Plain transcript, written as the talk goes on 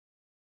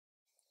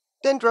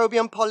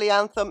Dendrobium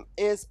polyanthum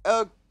is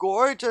a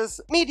gorgeous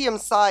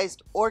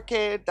medium-sized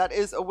orchid that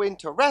is a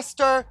winter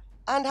rester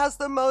and has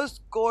the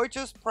most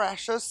gorgeous,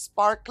 precious,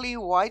 sparkly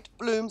white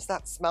blooms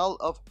that smell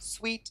of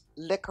sweet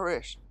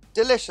licorice.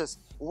 Delicious.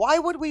 Why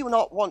would we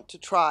not want to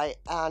try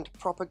and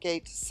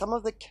propagate some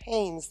of the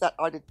canes that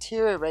are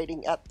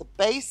deteriorating at the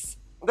base?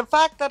 The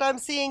fact that I'm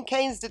seeing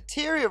canes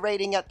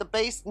deteriorating at the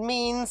base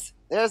means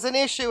there's an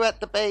issue at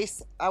the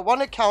base. I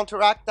want to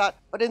counteract that,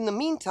 but in the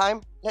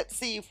meantime, let's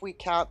see if we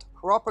can't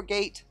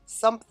propagate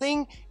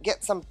something,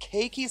 get some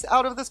Keikis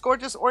out of this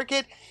gorgeous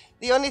orchid.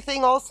 The only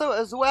thing also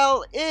as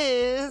well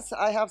is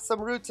I have some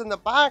roots in the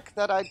back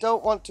that I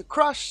don't want to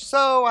crush,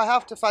 so I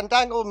have to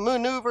fandangle,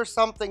 maneuver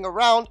something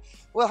around.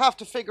 We'll have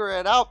to figure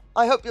it out.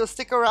 I hope you'll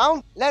stick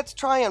around. Let's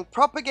try and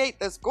propagate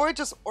this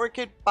gorgeous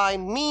orchid by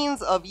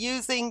means of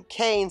using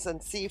canes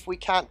and see if we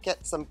can't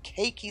get some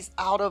Keikis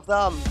out of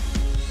them.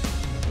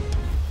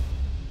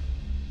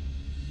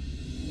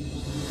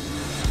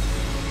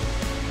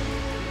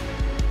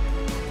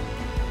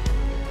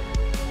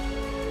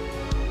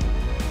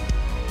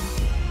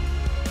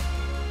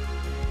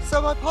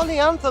 So my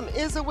polyanthum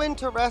is a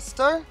winter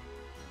rester.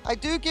 I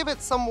do give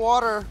it some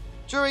water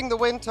during the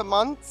winter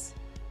months.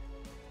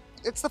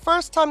 It's the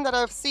first time that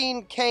I've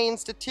seen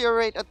canes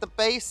deteriorate at the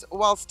base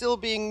while still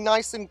being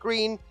nice and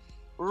green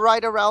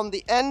right around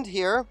the end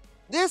here.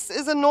 This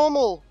is a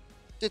normal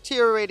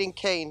deteriorating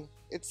cane.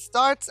 It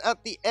starts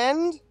at the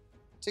end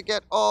to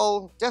get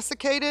all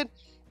desiccated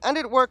and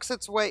it works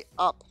its way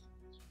up.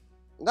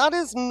 That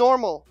is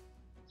normal.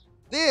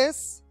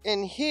 This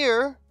in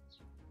here,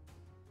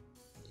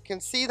 you can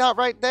see that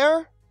right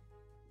there?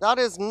 That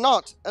is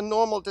not a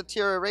normal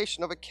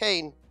deterioration of a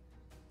cane.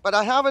 But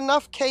I have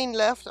enough cane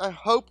left. I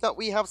hope that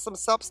we have some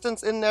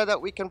substance in there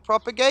that we can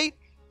propagate.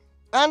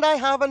 And I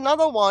have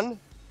another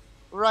one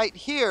right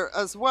here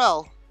as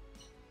well.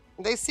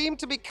 They seem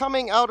to be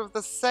coming out of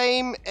the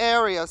same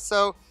area.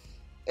 So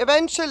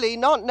eventually,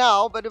 not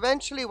now, but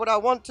eventually what I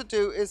want to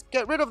do is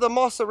get rid of the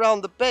moss around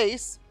the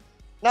base.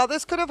 Now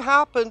this could have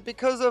happened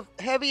because of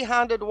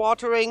heavy-handed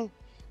watering,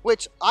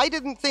 which I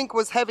didn't think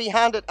was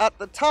heavy-handed at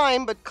the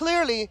time, but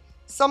clearly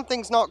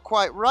something's not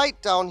quite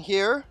right down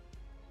here.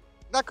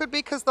 That could be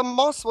because the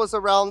moss was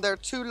around there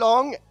too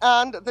long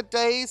and the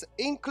days,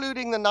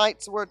 including the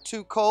nights, were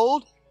too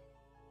cold.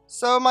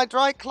 So my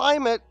dry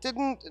climate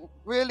didn't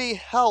really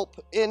help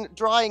in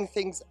drying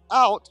things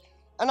out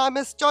and I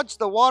misjudged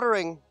the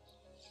watering.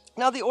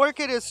 Now the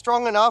orchid is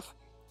strong enough.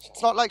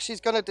 It's not like she's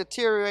going to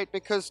deteriorate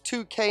because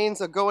two canes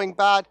are going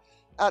bad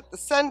at the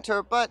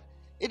center, but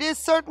it is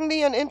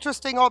certainly an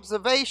interesting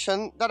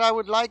observation that I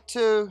would like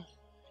to,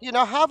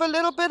 have a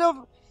little bit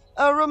of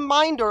a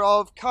reminder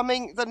of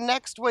coming the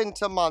next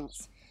winter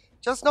months.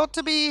 Just not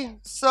to be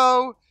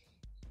so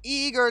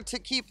eager to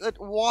keep it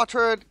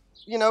watered,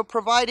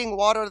 providing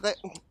water. That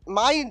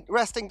my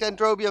resting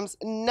dendrobiums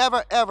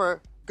never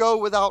ever go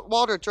without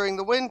water during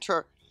the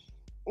winter.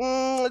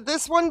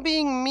 This one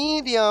being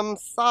medium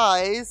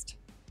sized,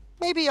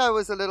 maybe I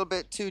was a little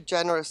bit too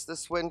generous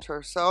this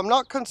winter, so I'm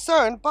not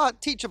concerned,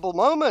 but teachable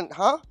moment,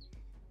 huh?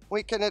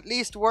 We can at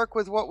least work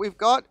with what we've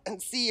got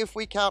and see if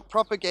we can't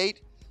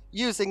propagate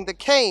using the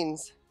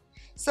canes.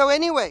 So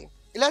anyway,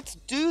 let's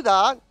do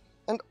that.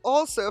 And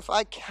also, if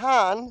I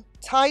can,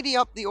 tidy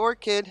up the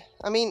orchid.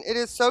 I mean, it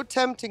is so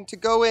tempting to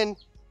go in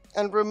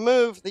and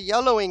remove the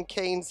yellowing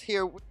canes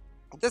here.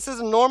 This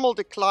is a normal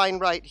decline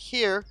right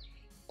here.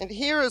 And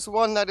here is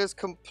one that is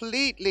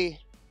completely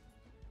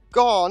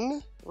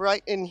gone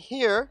right in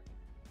here.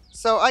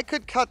 So I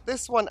could cut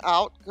this one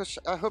out, because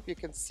I hope you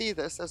can see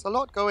this. There's a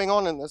lot going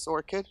on in this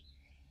orchid,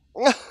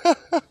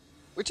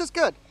 which is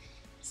good.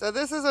 So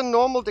this is a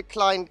normal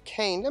declined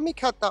cane. Let me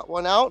cut that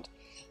one out.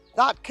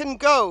 That can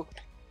go.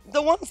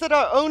 The ones that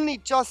are only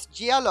just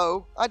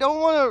yellow, I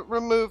don't want to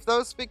remove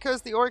those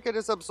because the orchid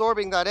is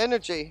absorbing that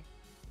energy.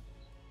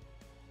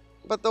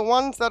 But the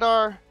ones that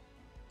are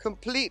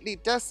completely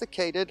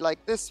desiccated,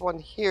 like this one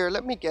here,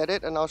 let me get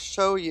it and I'll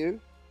show you.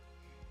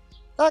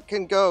 That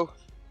can go.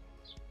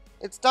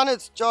 It's done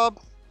its job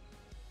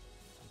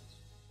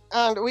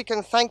and we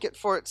can thank it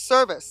for its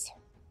service.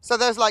 So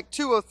there's like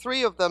 2 or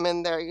 3 of them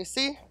in there, you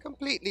see?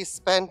 Completely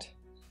spent.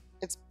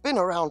 It's been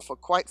around for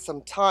quite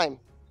some time.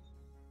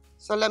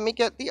 So let me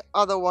get the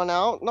other one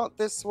out. Not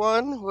this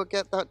one. We'll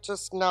get that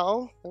just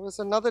now. There was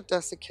another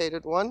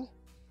desiccated one.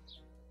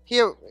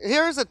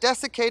 Here's a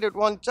desiccated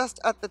one just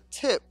at the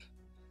tip.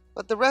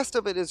 But the rest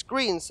of it is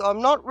green, so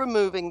I'm not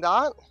removing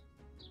that.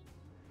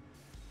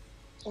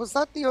 Was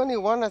that the only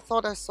one? I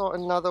thought I saw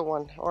another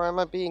one. Or am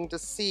I being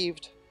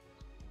deceived?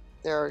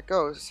 There it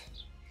goes.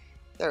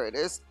 There it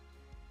is.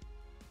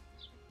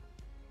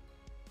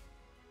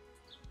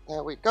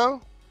 There we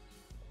go.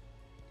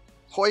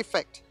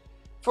 Perfect.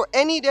 For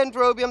any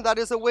dendrobium that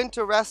is a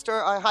winter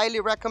rester, I highly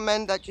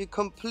recommend that you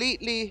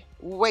completely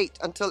wait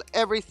until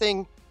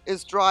everything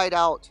is dried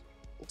out,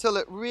 until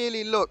it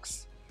really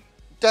looks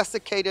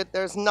desiccated.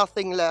 There's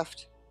nothing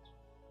left.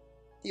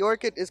 The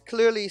orchid is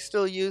clearly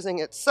still using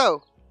it.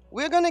 So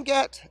we're going to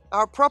get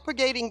our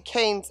propagating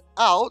canes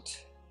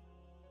out.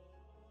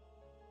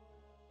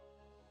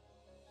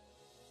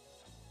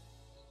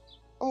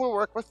 and we'll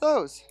work with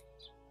those.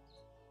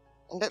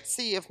 And let's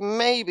see if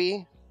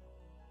maybe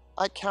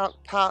I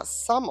can't pass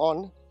some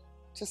on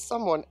to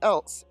someone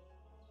else.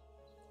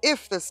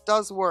 If this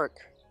does work.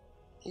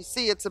 You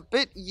see it's a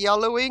bit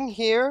yellowing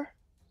here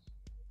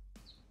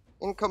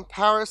in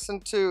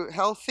comparison to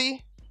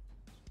healthy.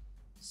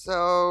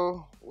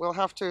 So we'll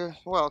have to,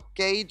 well,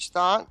 gauge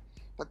that.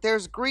 But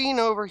there's green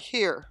over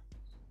here.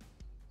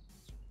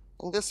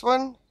 And this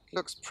one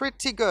looks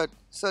pretty good.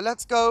 So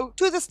let's go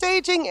to the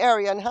staging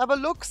area and have a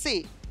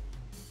look-see.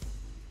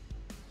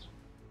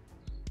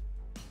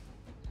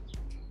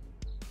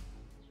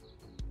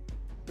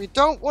 We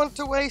don't want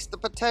to waste the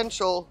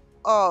potential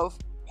of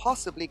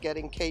possibly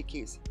getting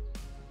Keikis.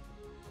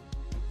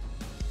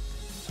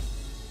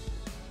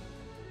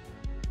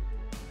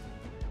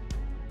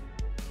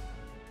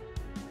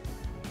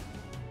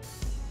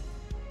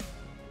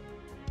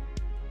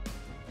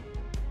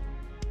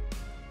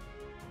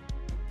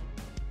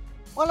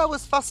 While I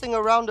was fussing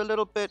around a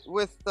little bit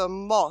with the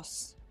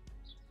moss,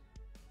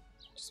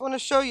 I just want to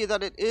show you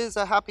that it is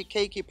a happy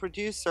Keiki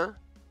producer.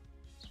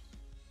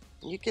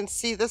 You can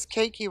see this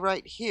Keiki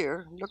right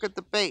here. Look at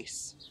the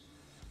base.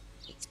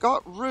 It's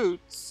got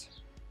roots,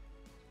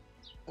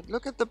 but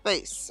look at the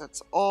base.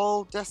 It's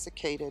all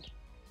desiccated.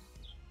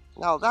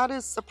 Now that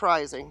is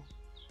surprising.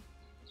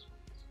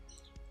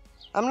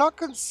 I'm not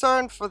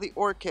concerned for the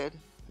orchid.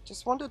 I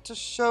just wanted to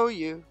show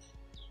you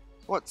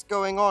what's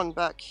going on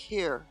back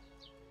here.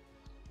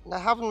 And I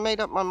haven't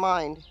made up my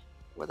mind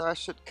whether I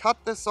should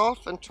cut this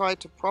off and try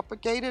to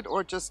propagate it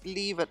or just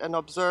leave it and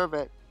observe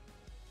it.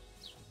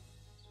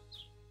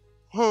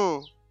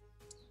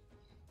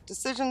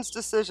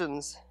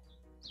 Decisions.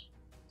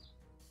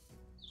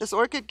 This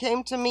orchid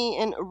came to me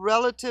in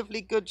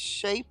relatively good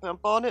shape. I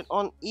bought it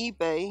on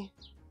eBay.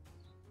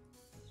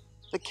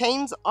 The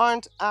canes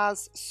aren't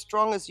as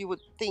strong as you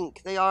would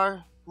think. They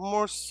are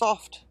more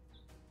soft.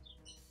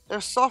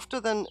 They're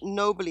softer than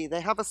nobile. They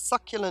have a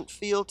succulent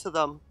feel to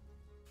them.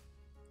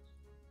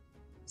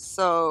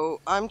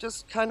 So I'm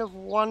just kind of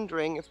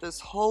wondering if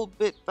this whole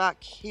bit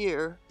back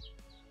here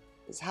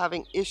is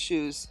having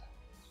issues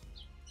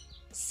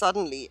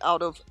suddenly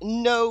out of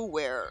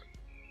nowhere.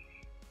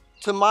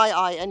 To my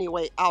eye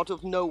anyway, out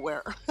of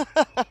nowhere.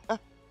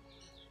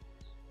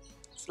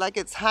 It's like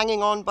it's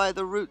hanging on by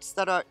the roots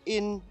that are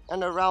in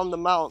and around the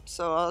mount.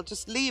 So I'll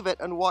just leave it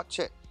and watch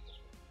it.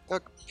 There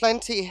are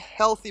plenty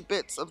healthy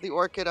bits of the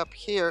orchid up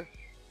here.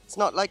 It's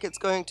not like it's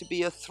going to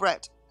be a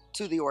threat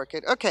to the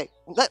orchid. Okay,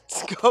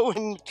 let's go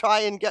and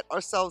try and get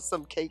ourselves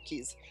some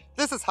Keikis.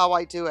 This is how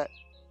I do it.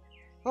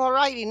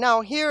 Alrighty,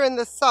 now here in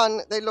the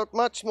sun, they look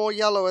much more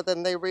yellower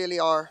than they really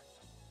are.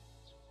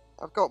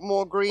 I've got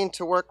more green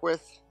to work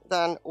with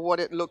than what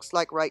it looks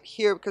like right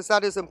here, because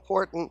that is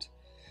important.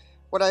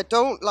 What I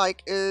don't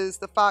like is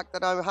the fact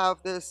that I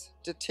have this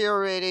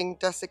deteriorating,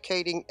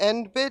 desiccating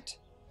end bit.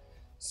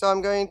 So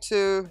I'm going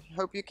to,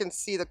 hope you can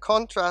see the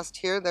contrast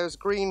here. There's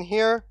green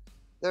here,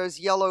 there's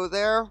yellow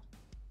there.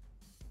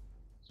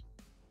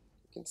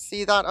 You can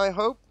see that, I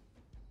hope.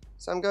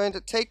 So I'm going to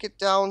take it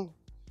down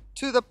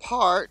to the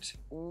part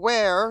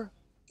where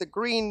the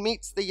green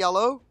meets the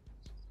yellow.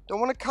 Don't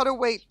want to cut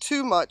away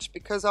too much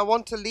because I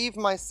want to leave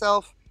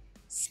myself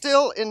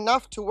still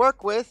enough to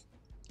work with.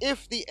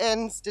 If the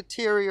ends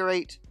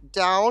deteriorate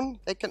down,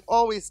 they can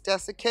always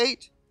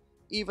desiccate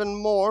even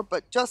more,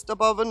 but just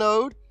above a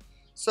node.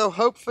 So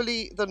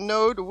hopefully the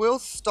node will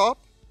stop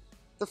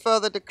the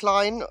further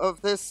decline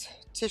of this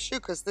tissue,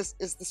 because this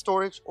is the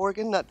storage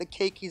organ that the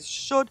Keikis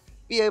should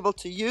be able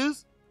to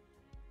use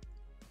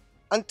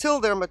until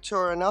they're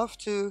mature enough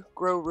to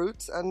grow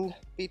roots and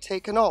be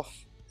taken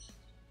off.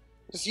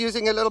 Just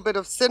using a little bit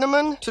of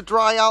cinnamon to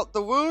dry out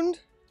the wound.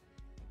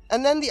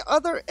 And then the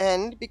other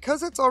end,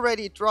 because it's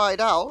already dried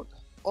out,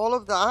 all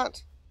of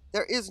that,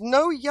 there is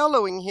no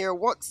yellowing here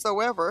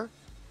whatsoever.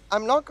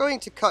 I'm not going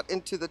to cut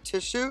into the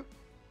tissue.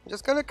 I'm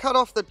just going to cut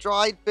off the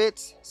dried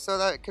bits so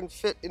that it can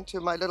fit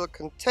into my little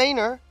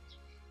container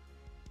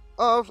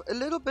of a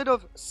little bit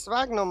of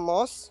sphagnum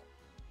moss.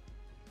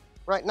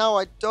 Right now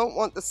I don't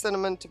want the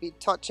cinnamon to be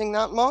touching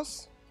that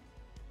moss.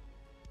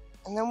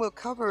 And then we'll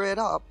cover it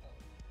up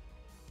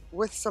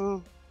with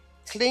some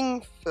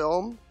cling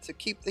film to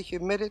keep the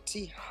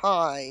humidity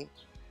high.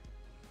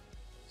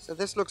 So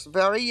this looks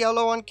very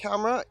yellow on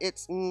camera.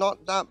 It's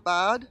not that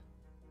bad.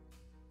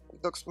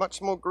 It looks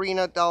much more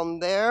greener down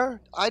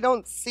there. I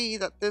don't see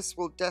that this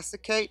will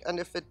desiccate, and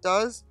if it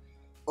does,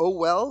 oh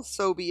well,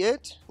 so be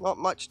it. Not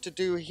much to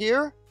do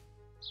here.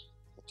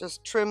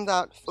 Just trim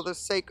that for the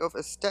sake of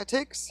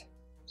aesthetics.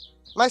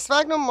 My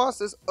sphagnum moss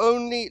is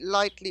only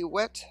lightly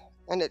wet,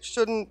 and it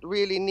shouldn't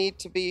really need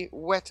to be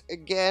wet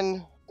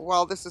again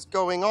while this is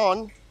going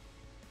on,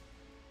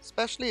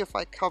 especially if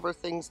I cover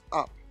things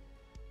up.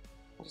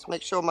 Just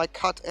make sure my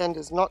cut end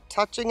is not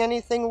touching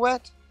anything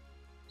wet,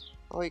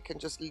 or we can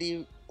just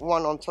leave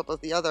one on top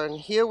of the other. And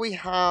here we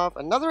have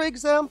another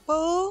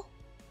example.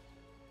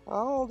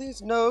 All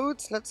these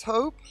nodes, let's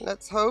hope.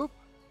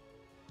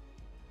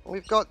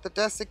 We've got the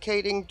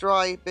desiccating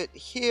dry bit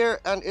here,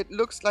 and it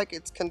looks like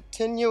it's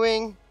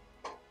continuing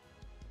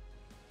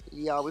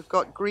Yeah, we've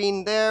got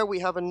green there. We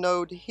have a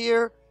node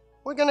here.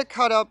 We're going to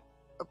cut up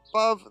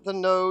above the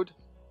node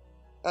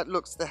that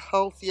looks the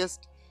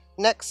healthiest,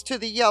 next to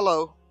the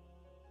yellow,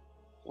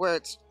 where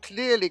it's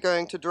clearly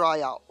going to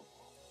dry out.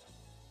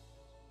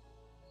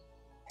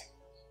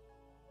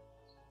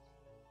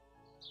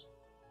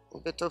 A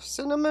bit of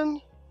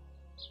cinnamon.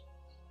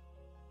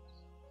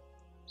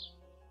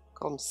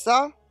 Comme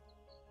ça.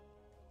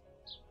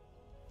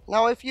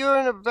 Now, if you're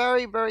in a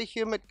very, very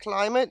humid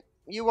climate,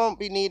 you won't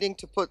be needing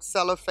to put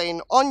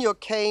cellophane on your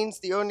canes.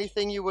 The only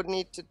thing you would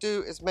need to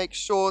do is make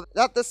sure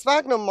that the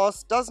sphagnum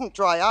moss doesn't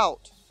dry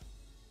out.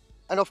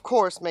 And of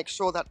course, make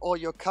sure that all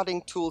your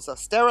cutting tools are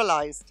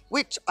sterilized,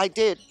 which I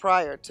did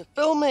prior to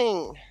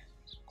filming.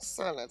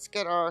 So let's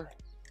get our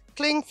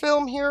cling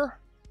film here.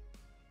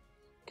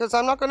 Because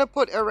I'm not going to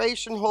put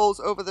aeration holes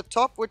over the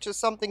top, which is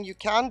something you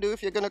can do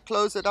if you're going to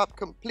close it up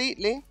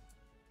completely.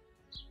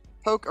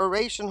 Poke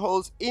aeration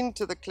holes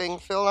into the cling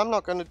film. I'm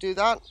not going to do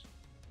that.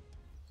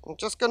 I'm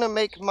just going to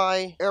make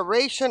my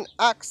aeration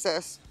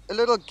access a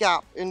little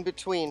gap in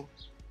between.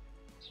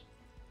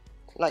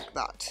 Like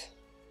that.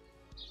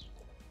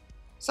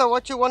 So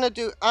what you want to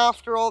do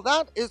after all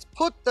that is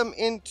put them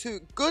into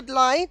good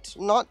light,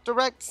 not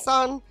direct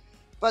sun,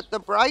 but the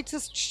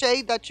brightest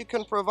shade that you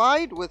can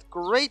provide with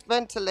great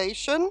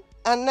ventilation.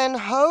 And then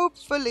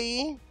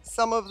hopefully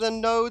some of the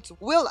nodes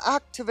will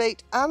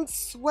activate and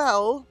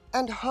swell.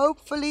 And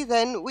hopefully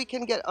then we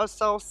can get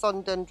ourselves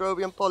some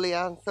dendrobium,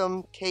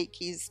 polyanthum,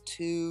 keikis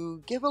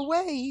to give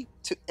away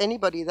to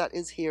anybody that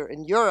is here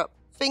in Europe.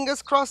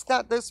 Fingers crossed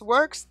that this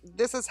works.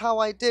 This is how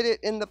I did it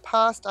in the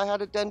past. I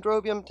had a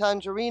dendrobium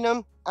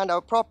tangerinum and I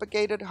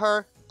propagated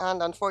her.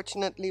 And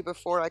unfortunately,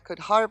 before I could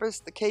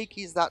harvest the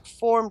keikis that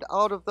formed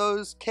out of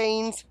those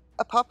canes,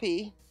 a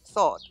puppy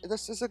thought,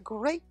 this is a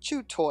great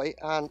chew toy.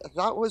 And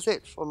that was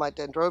it for my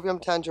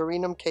dendrobium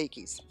tangerinum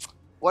keikis.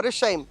 What a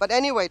shame. But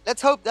anyway,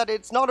 let's hope that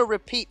it's not a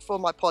repeat for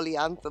my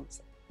polyanthums.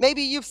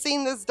 Maybe you've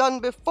seen this done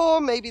before.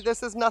 Maybe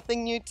this is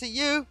nothing new to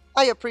you.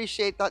 I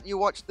appreciate that you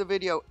watched the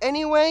video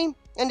anyway.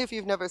 And if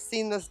you've never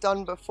seen this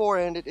done before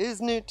and it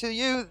is new to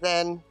you,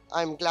 then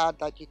I'm glad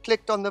that you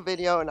clicked on the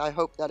video and I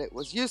hope that it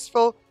was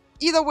useful.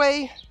 Either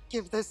way,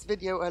 give this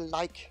video a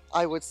like.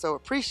 I would so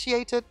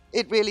appreciate it.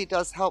 It really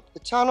does help the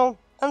channel.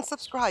 And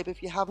subscribe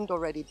if you haven't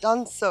already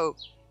done so.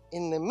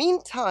 In the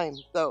meantime,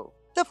 though,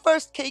 the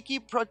first Keiki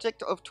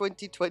project of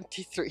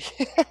 2023.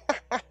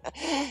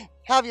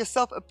 Have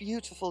yourself a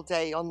beautiful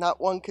day on that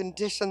one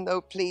condition,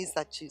 though, please,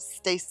 that you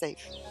stay safe.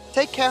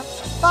 Take care.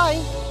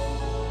 Bye.